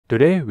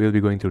Today, we'll be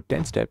going through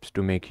 10 steps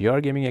to make your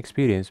gaming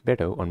experience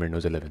better on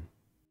Windows 11.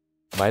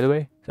 By the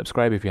way,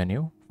 subscribe if you are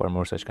new for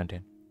more such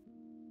content.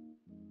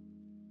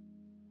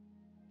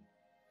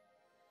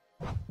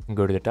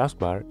 Go to the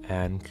taskbar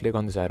and click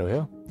on this arrow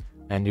here,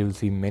 and you'll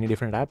see many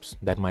different apps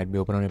that might be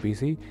open on your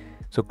PC.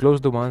 So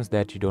close the ones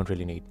that you don't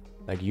really need,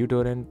 like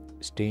uTorrent,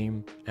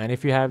 Steam, and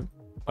if you have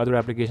other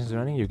applications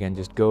running, you can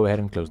just go ahead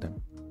and close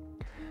them.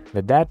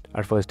 With that,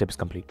 our first step is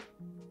complete.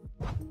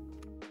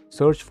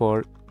 Search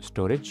for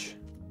storage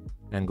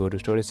and go to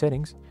storage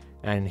settings,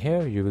 and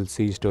here you will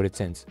see storage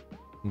sense.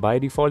 By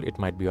default it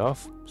might be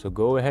off, so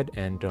go ahead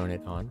and turn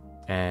it on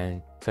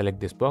and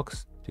select this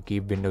box to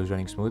keep Windows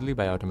running smoothly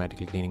by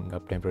automatically cleaning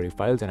up temporary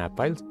files and app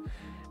files.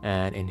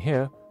 And in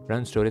here,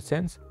 run storage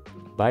sense.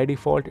 By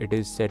default it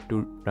is set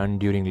to run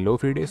during low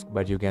free disk,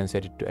 but you can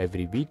set it to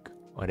every week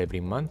or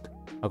every month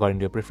according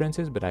to your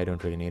preferences, but I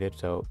don't really need it,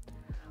 so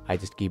I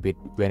just keep it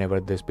whenever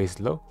the space is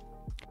low.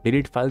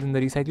 Delete files in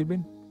the recycle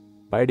bin.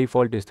 By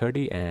default is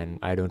 30, and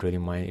I don't really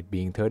mind it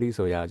being 30,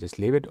 so yeah, just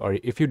leave it. Or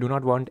if you do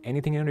not want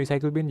anything in a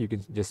recycle bin, you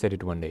can just set it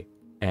to 1 day.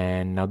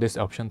 And now this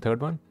option,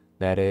 third one,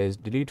 that is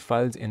delete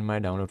files in my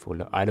download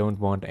folder. I don't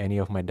want any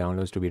of my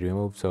downloads to be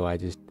removed, so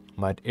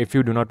but if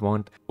you do not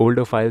want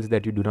older files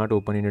that you do not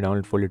open in your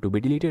download folder to be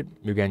deleted,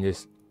 you can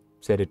just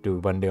set it to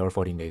 1 day or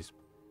 14 days.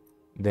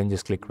 Then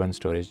just click run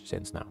storage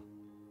sense now.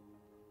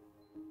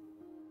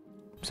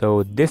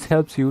 So this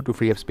helps you to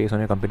free up space on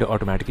your computer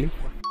automatically.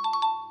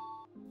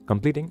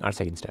 Completing our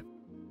second step.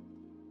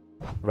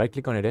 Right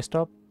click on your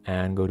desktop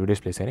and go to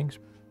display settings.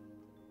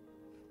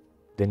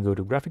 Then go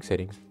to graphics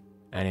settings,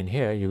 and in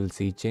here you will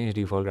see change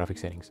default graphics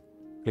settings.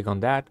 Click on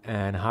that,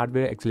 and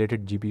hardware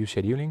accelerated GPU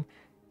scheduling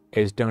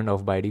is turned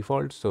off by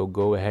default, so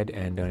go ahead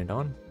and turn it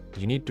on.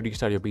 You need to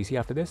restart your PC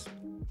after this.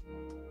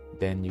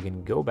 Then you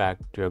can go back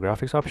to your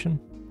graphics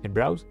option, hit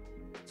browse,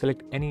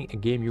 select any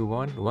game you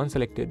want. Once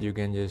selected, you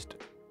can just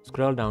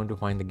scroll down to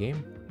find the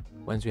game.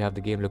 Once you have the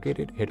game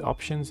located, hit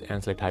options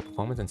and select high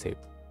performance and save.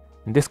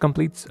 And this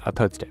completes our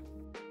third step.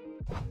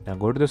 Now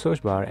go to the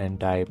search bar and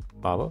type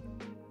power.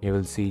 You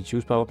will see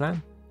choose power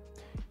plan.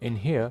 In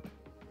here,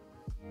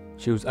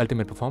 choose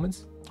ultimate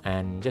performance,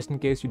 and just in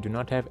case you do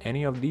not have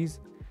any of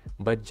these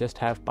but just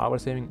have power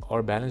saving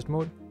or balanced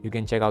mode, you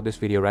can check out this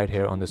video right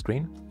here on the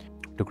screen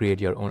to create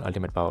your own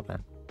ultimate power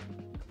plan.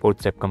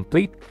 Fourth step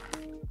complete.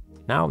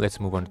 Now let's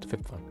move on to the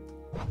fifth one.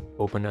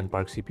 Open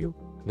Unparked CPU.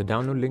 The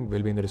download link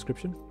will be in the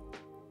description.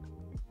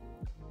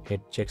 Hit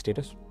check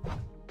status.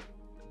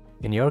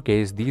 In your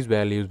case, these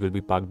values will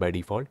be parked by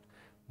default,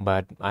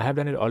 but I have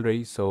done it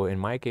already, so in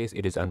my case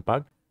it is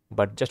unparked.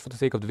 But just for the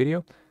sake of the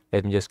video,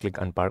 let me just click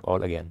unpark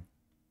all again.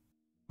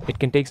 It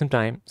can take some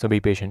time, so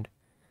be patient,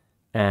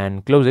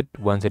 and close it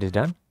once it is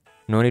done.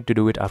 No need to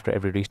do it after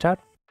every restart.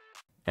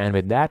 And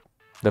with that,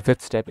 the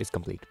fifth step is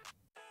complete.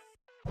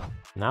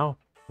 Now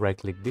right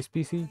click this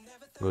PC,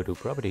 go to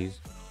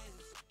properties,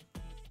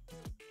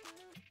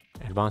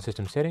 advanced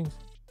system settings,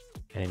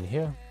 and in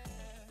here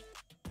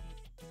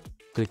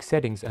click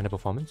settings under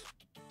performance.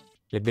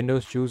 Let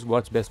Windows choose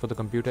what's best for the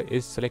computer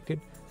is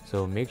selected,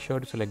 so make sure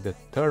to select the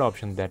third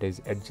option, that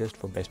is adjust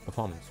for best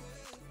performance,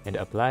 and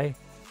apply.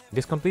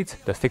 This completes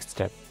the sixth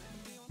step.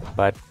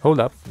 But hold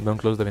up, don't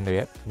close the window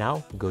yet.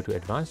 Now go to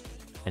advanced,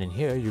 and in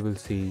here you will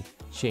see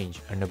change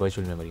under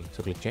virtual memory,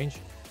 so click change.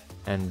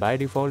 And by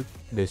default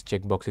this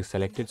checkbox is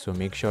selected, so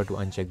make sure to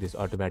uncheck this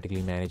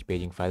automatically manage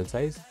paging file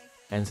size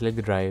and select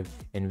the drive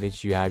in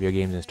which you have your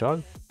games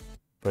installed.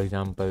 For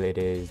example, it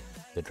is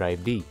the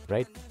drive D,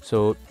 right?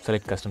 So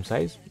select custom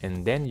size,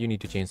 and then you need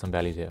to change some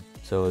values here.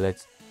 So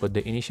let's put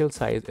the initial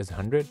size as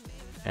 100,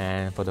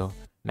 and for the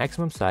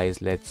maximum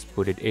size let's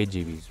put it 8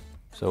 GBs.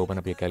 So open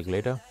up your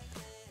calculator,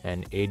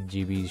 and 8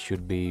 GBs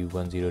should be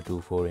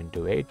 1024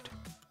 into 8,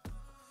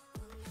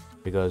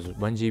 because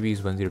 1 GB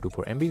is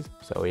 1024 MBs.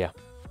 So yeah,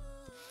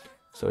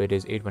 so it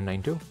is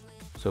 8192,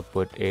 so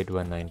put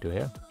 8192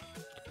 here.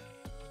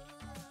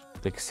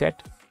 Click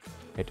set,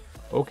 hit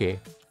OK,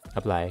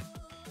 apply,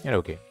 and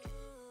OK.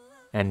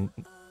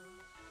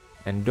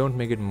 And don't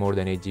make it more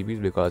than 8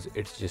 GBs because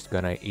it's just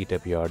gonna eat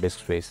up your disk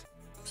space.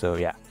 So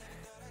yeah,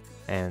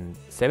 and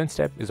seventh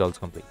step is also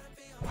complete.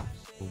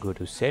 Go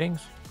to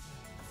settings,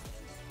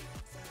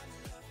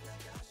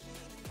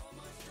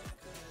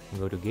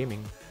 go to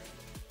gaming,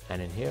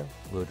 and in here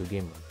go to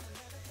game mode.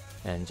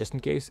 And just in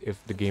case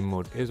if the game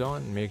mode is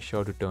on, make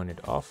sure to turn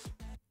it off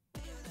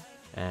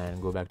and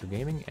go back to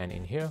gaming, and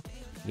in here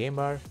game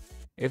bar,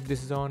 if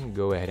this is on,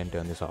 go ahead and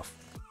turn this off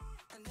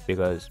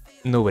because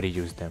nobody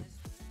used them.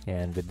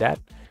 And with that,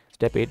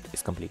 step 8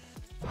 is complete.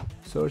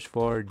 Search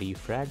for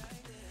defrag,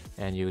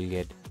 and you will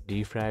get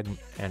defrag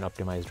and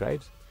optimize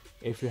drives.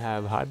 If you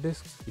have hard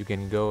disks, you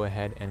can go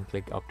ahead and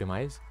click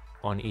optimize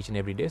on each and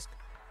every disk,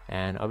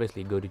 and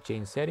obviously go to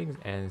change settings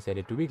and set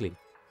it to weekly.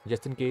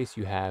 Just in case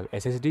you have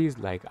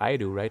SSDs like I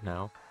do right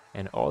now,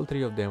 and all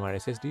 3 of them are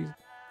SSDs,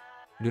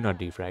 do not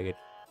defrag it.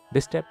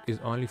 This step is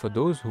only for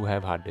those who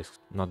have hard disks,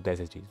 not the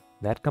SSDs.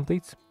 That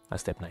completes our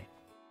step 9.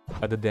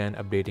 Other than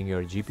updating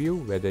your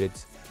GPU, whether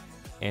it's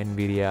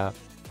NVIDIA,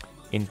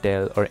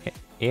 Intel or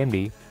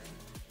AMD,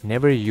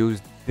 never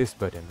use this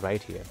button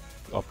right here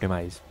to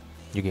optimize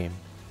your game.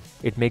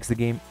 It makes the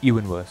game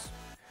even worse.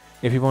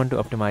 If you want to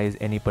optimize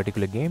any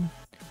particular game,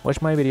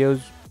 watch my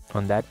videos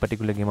on that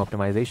particular game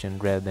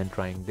optimization rather than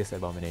trying this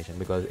abomination,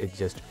 because it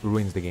just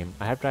ruins the game.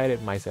 I have tried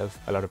it myself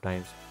a lot of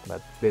times,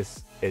 but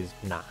this is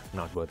not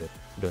worth it.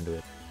 Don't do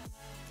it.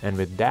 And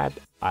with that,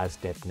 our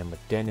step number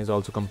 10 is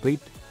also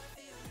complete,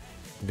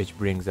 which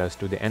brings us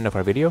to the end of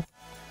our video.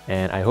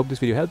 And I hope this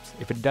video helps.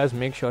 If it does,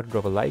 make sure to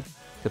drop a like,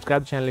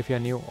 subscribe to the channel if you are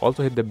new,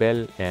 also hit the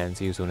bell, and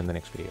see you soon in the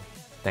next video.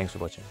 Thanks for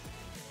watching.